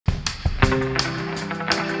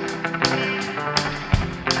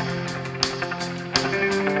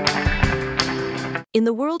In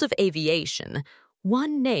the world of aviation,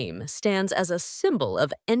 one name stands as a symbol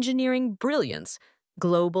of engineering brilliance,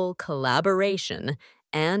 global collaboration,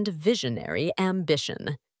 and visionary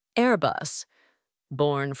ambition: Airbus.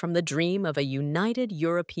 Born from the dream of a united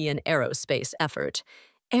European aerospace effort,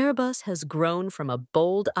 Airbus has grown from a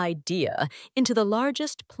bold idea into the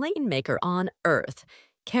largest plane maker on Earth,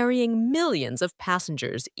 carrying millions of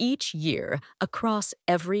passengers each year across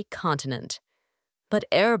every continent. But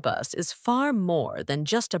Airbus is far more than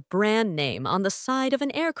just a brand name on the side of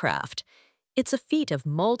an aircraft. It's a feat of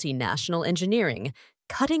multinational engineering,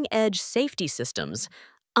 cutting-edge safety systems,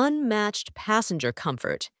 unmatched passenger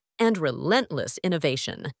comfort, and relentless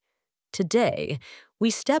innovation. Today, we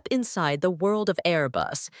step inside the world of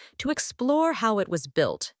Airbus to explore how it was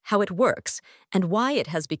built, how it works, and why it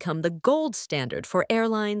has become the gold standard for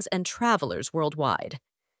airlines and travelers worldwide.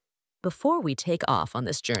 Before we take off on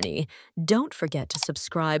this journey, don't forget to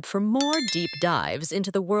subscribe for more deep dives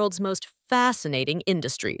into the world's most fascinating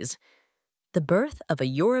industries. The birth of a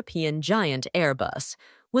European giant, Airbus,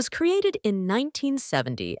 was created in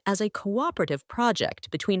 1970 as a cooperative project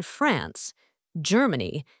between France,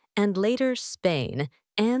 Germany, and later Spain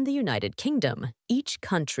and the United Kingdom. Each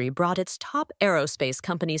country brought its top aerospace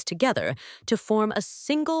companies together to form a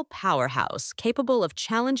single powerhouse capable of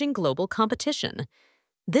challenging global competition.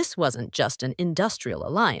 This wasn't just an industrial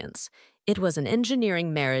alliance, it was an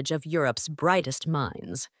engineering marriage of Europe's brightest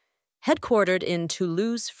minds. Headquartered in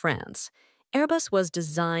Toulouse, France, Airbus was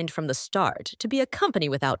designed from the start to be a company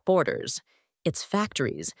without borders. Its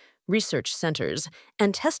factories, research centers,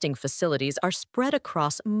 and testing facilities are spread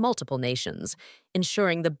across multiple nations,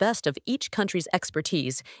 ensuring the best of each country's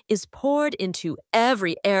expertise is poured into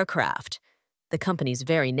every aircraft. The company's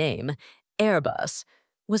very name, Airbus,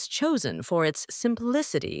 was chosen for its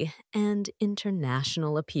simplicity and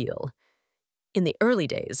international appeal. In the early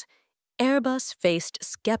days, Airbus faced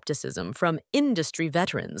skepticism from industry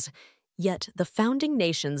veterans, yet the founding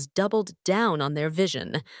nations doubled down on their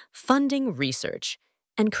vision, funding research,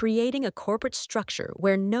 and creating a corporate structure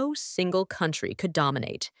where no single country could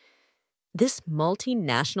dominate. This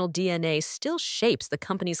multinational DNA still shapes the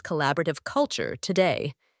company's collaborative culture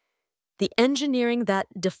today. The engineering that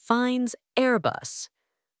defines Airbus.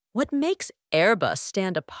 What makes Airbus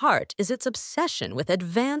stand apart is its obsession with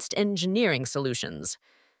advanced engineering solutions.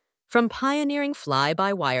 From pioneering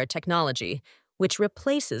fly-by-wire technology, which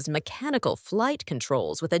replaces mechanical flight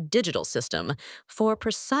controls with a digital system for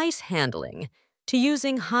precise handling, to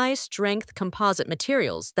using high-strength composite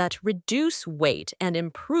materials that reduce weight and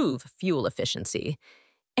improve fuel efficiency,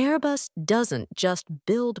 Airbus doesn't just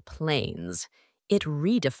build planes, it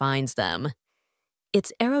redefines them.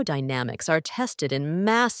 Its aerodynamics are tested in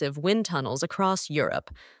massive wind tunnels across Europe,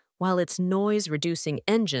 while its noise-reducing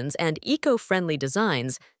engines and eco-friendly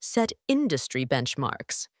designs set industry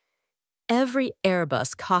benchmarks. Every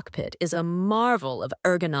Airbus cockpit is a marvel of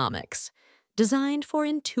ergonomics, designed for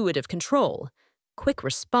intuitive control, quick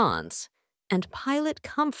response, and pilot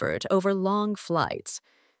comfort over long flights.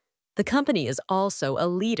 The company is also a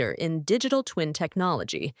leader in digital twin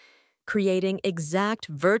technology, creating exact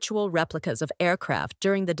virtual replicas of aircraft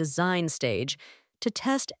during the design stage to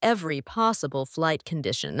test every possible flight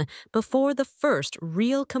condition before the first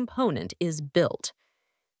real component is built.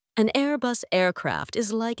 An Airbus aircraft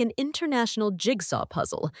is like an international jigsaw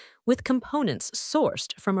puzzle with components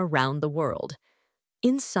sourced from around the world.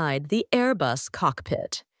 Inside the Airbus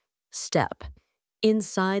cockpit. Step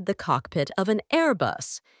inside the cockpit of an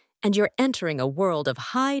Airbus, and you're entering a world of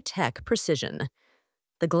high-tech precision.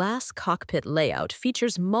 The glass cockpit layout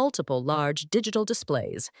features multiple large digital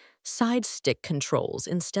displays, side stick controls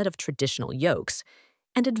instead of traditional yokes,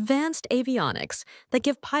 and advanced avionics that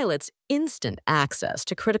give pilots instant access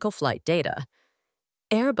to critical flight data.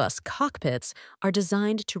 Airbus cockpits are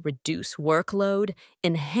designed to reduce workload,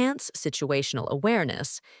 enhance situational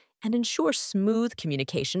awareness, and ensure smooth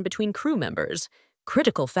communication between crew members,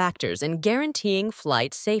 critical factors in guaranteeing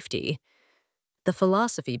flight safety. The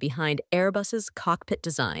philosophy behind Airbus's cockpit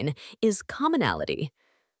design is commonality.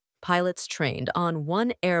 Pilots trained on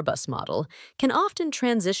one Airbus model can often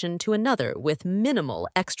transition to another with minimal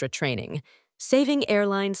extra training, saving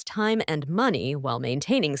airlines time and money while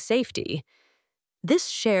maintaining safety. This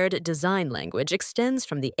shared design language extends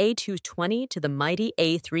from the A220 to the mighty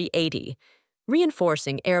A380,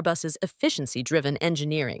 reinforcing Airbus's efficiency-driven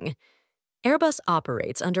engineering. Airbus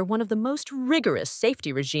operates under one of the most rigorous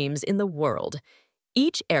safety regimes in the world.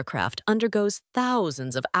 Each aircraft undergoes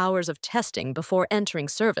thousands of hours of testing before entering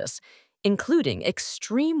service, including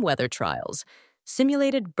extreme weather trials,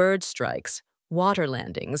 simulated bird strikes, water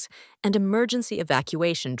landings, and emergency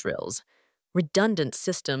evacuation drills. Redundant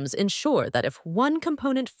systems ensure that if one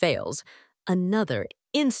component fails, another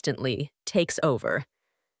instantly takes over.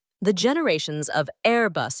 The generations of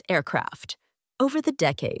Airbus aircraft. Over the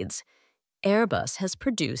decades, Airbus has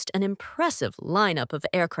produced an impressive lineup of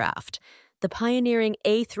aircraft: the pioneering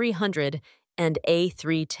A300 and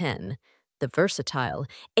A310, the versatile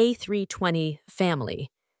A320 family,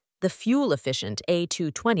 the fuel-efficient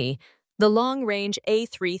A220, the long-range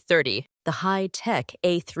A330, the high-tech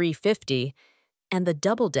A350, and the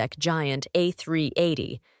double-deck giant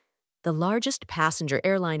A380, the largest passenger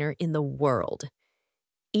airliner in the world.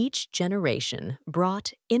 Each generation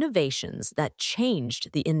brought innovations that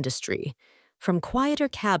changed the industry, from quieter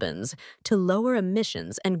cabins to lower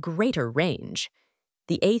emissions and greater range.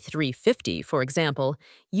 The A350, for example,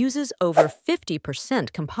 uses over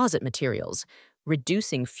 50% composite materials,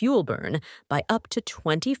 reducing fuel burn by up to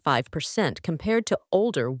 25% compared to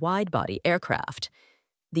older wide-body aircraft.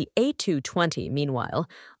 The A220, meanwhile,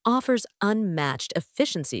 offers unmatched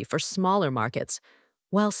efficiency for smaller markets,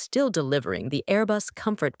 while still delivering the Airbus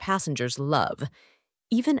comfort passengers love.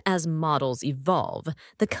 Even as models evolve,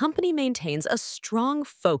 the company maintains a strong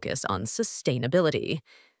focus on sustainability,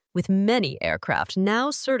 with many aircraft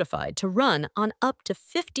now certified to run on up to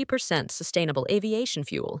 50% sustainable aviation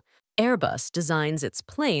fuel. Airbus designs its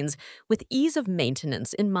planes with ease of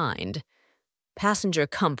maintenance in mind. Passenger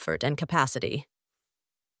comfort and capacity.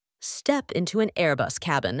 Step into an Airbus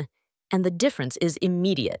cabin, and the difference is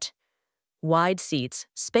immediate. Wide seats,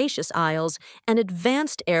 spacious aisles, and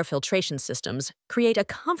advanced air filtration systems create a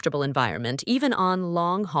comfortable environment even on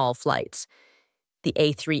long-haul flights. The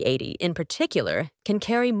A380, in particular, can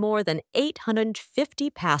carry more than 850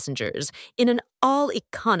 passengers in an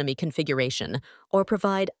all-economy configuration or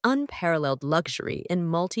provide unparalleled luxury in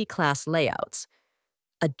multi-class layouts.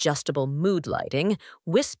 Adjustable mood lighting,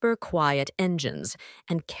 whisper-quiet engines,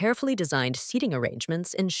 and carefully designed seating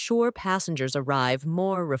arrangements ensure passengers arrive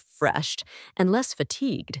more refreshed and less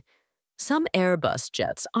fatigued. Some Airbus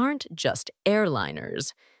jets aren't just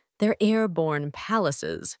airliners, they're airborne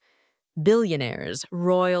palaces. Billionaires,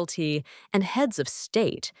 royalty, and heads of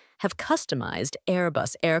state have customized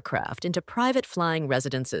Airbus aircraft into private flying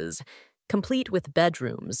residences, complete with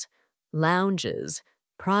bedrooms, lounges,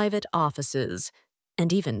 private offices,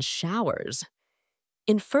 and even showers.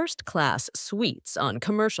 In first-class suites on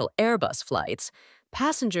commercial Airbus flights,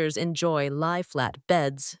 passengers enjoy lie-flat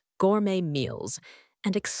beds, gourmet meals,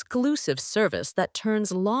 and exclusive service that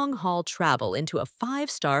turns long-haul travel into a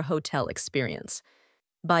five-star hotel experience.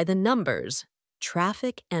 By the numbers,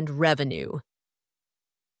 traffic, and revenue.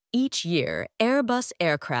 Each year, Airbus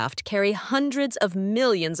aircraft carry hundreds of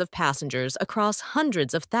millions of passengers across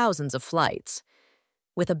hundreds of thousands of flights.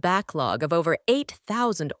 With a backlog of over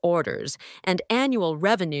 8,000 orders and annual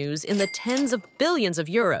revenues in the tens of billions of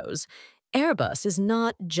euros, Airbus is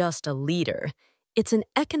not just a leader. It's an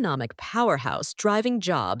economic powerhouse driving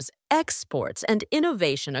jobs, exports, and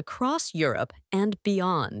innovation across Europe and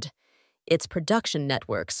beyond. Its production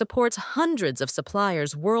network supports hundreds of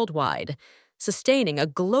suppliers worldwide, sustaining a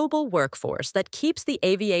global workforce that keeps the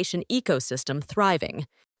aviation ecosystem thriving.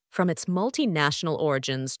 From its multinational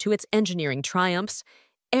origins to its engineering triumphs,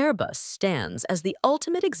 Airbus stands as the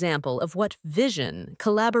ultimate example of what vision,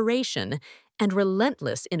 collaboration, and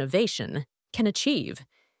relentless innovation can achieve.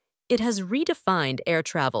 It has redefined air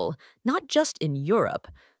travel not just in Europe,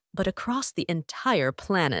 but across the entire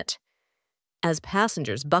planet. As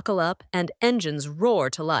passengers buckle up and engines roar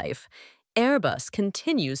to life, Airbus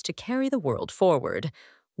continues to carry the world forward,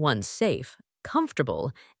 one safe,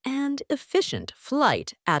 comfortable, and efficient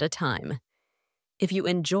flight at a time. If you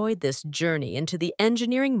enjoyed this journey into the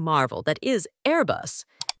engineering marvel that is Airbus,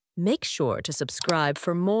 make sure to subscribe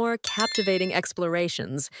for more captivating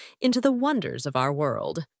explorations into the wonders of our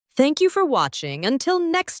world. Thank you for watching. Until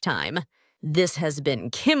next time, this has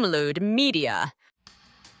been Kimlud Media.